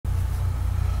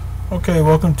Okay,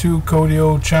 welcome to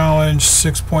Codio Challenge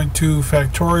 6.2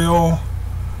 Factorial.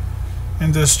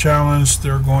 In this challenge,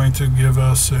 they're going to give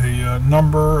us a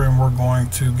number, and we're going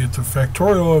to get the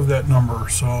factorial of that number.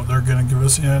 So they're going to give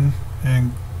us n,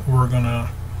 and we're going to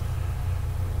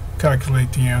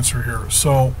calculate the answer here.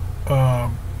 So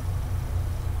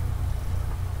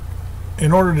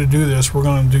in order to do this, we're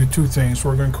going to do two things.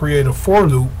 We're going to create a for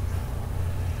loop,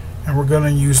 and we're going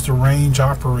to use the range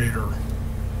operator.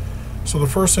 So the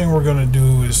first thing we're going to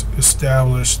do is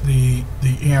establish the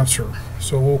answer.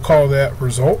 So we'll call that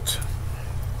result.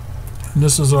 And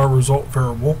this is our result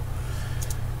variable,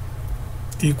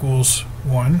 equals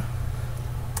 1.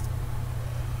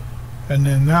 And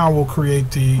then now we'll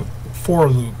create the for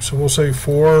loop. So we'll say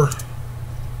for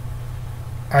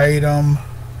item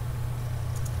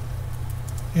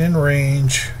in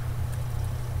range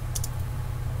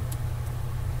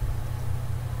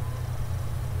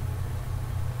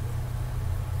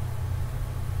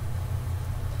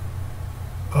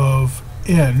of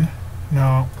n.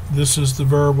 Now this is the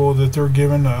variable that they're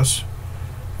giving us,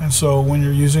 and so when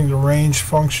you're using the range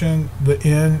function, the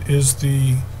n is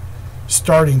the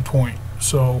starting point,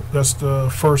 so that's the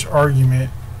first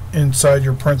argument inside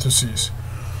your parentheses.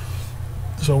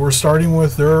 So we're starting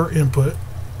with their input,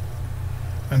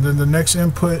 and then the next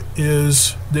input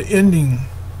is the ending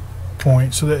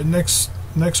point, so that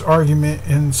next argument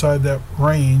inside that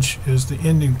range is the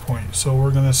ending point. So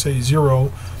we're going to say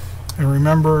 0. And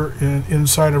remember,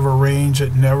 inside of a range,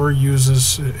 it never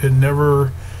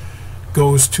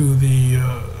goes to the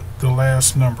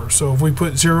last number. So if we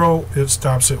put 0, it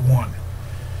stops at 1.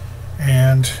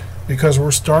 And because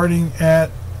we're starting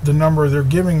at the number they're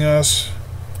giving us,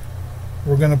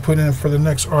 we're going to put in for the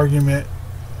next argument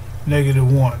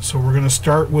 -1. So we're going to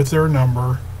start with their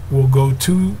number. We'll go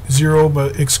to 0,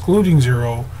 but excluding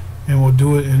 0, and we'll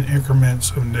do it in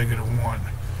increments of -1.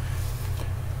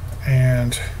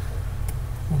 And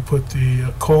we'll put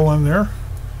the colon there,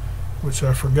 which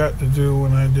I forgot to do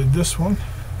when I did this one.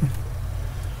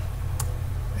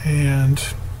 And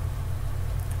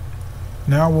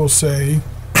now we'll say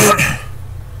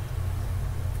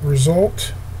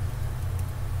result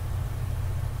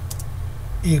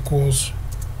equals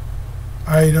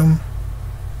item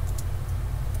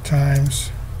times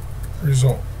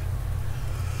result.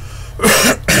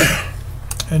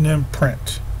 And then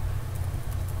print.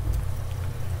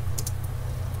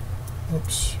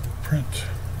 Oops, print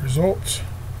results.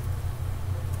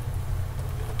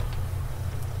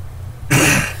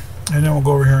 And then we'll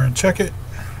go over here and check it.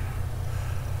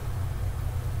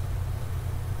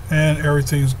 And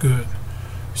everything's good.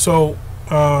 So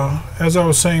as I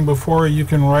was saying before, you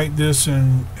can write this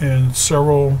in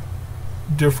several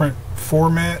different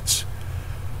formats.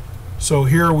 So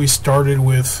here we started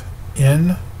with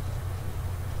n,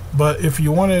 but if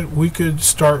you wanted, we could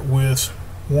start with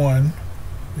 1,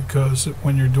 because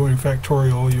when you're doing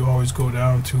factorial, you always go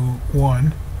down to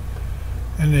 1,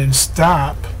 and then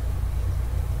stop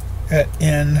at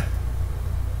n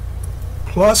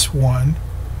plus 1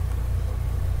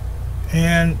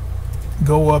 and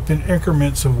go up in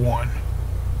increments of 1.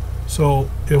 So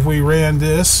if we ran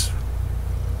this,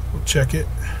 we'll check it,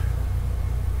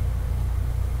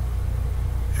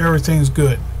 everything's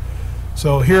good.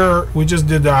 So here we just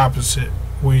did the opposite.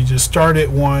 We just start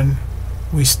at 1,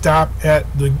 we stop at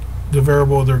the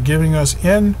variable they're giving us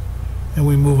n, and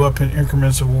we move up in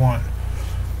increments of 1.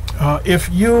 If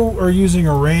you are using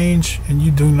a range and you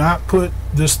do not put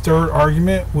this third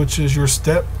argument, which is your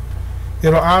step,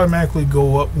 it'll automatically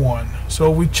go up 1. So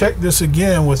we check this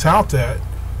again without that,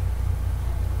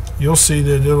 you'll see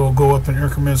that it'll go up in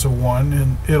increments of 1,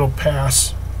 and it'll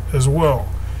pass as well.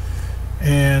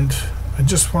 And I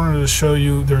just wanted to show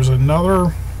you there's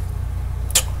another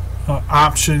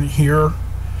option here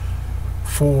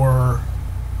for,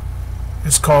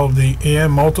 it's called the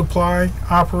and multiply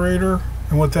operator,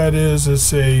 and what that is,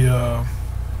 it's a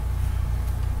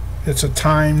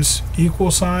times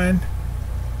equal sign.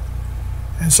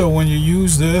 And so when you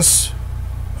use this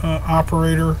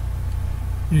operator,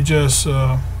 you just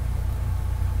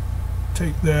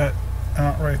take that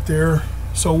out right there.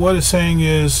 So what it's saying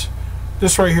is,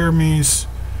 this right here means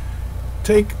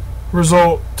take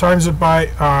result, times it by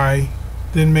I,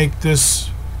 then make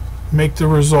the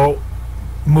result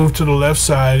move to the left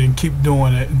side, and keep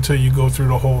doing it until you go through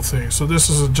the whole thing. So this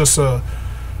is just a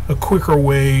quicker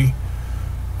way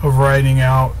of writing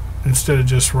out, instead of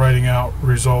just writing out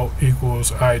result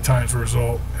equals I times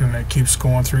result, and it keeps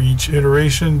going through each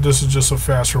iteration. This is just a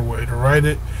faster way to write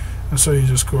it. And so you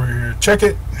just go over here, check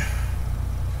it,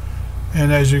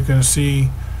 and as you can see,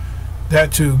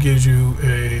 that too gives you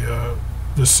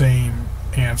the same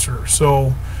answer.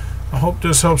 So I hope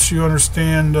this helps you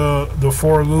understand the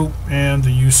for loop and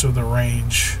the use of the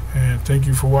range. And thank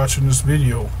you for watching this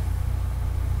video.